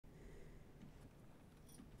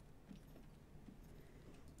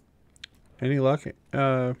Any luck,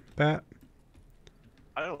 Pat?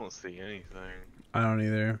 I don't see anything. I don't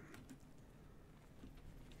either.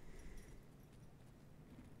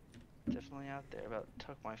 Definitely out there. About to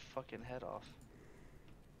tuck my fucking head off.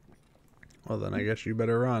 Well, then I guess you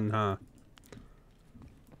better run, huh?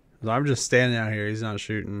 'Cause I'm just standing out here. He's not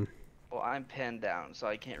shooting. Well, I'm pinned down, so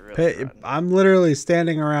I can't really Hey, run. I'm literally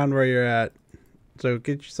standing around where you're at. So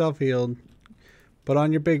get yourself healed. Put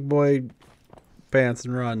on your big boy pants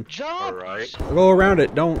and run. Jump! Alright. Go around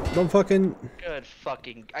it. Don't fucking. Good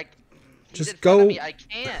fucking. He's Just in front of go. me. I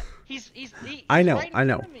can't. He's I know, right in I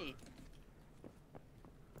know. front of me.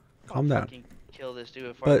 Calm I'll down. fucking kill this dude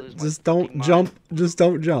before I lose But my just fucking don't mind. jump. Just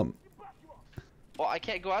don't jump. Well, I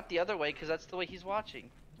can't go out the other way because that's the way he's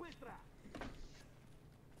watching.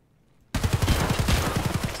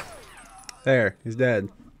 There, he's dead.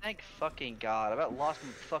 Thank fucking God. I about lost my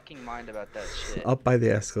fucking mind about that shit. Up by the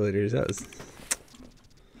escalators. That was.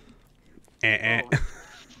 Oh,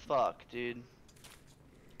 fuck, dude.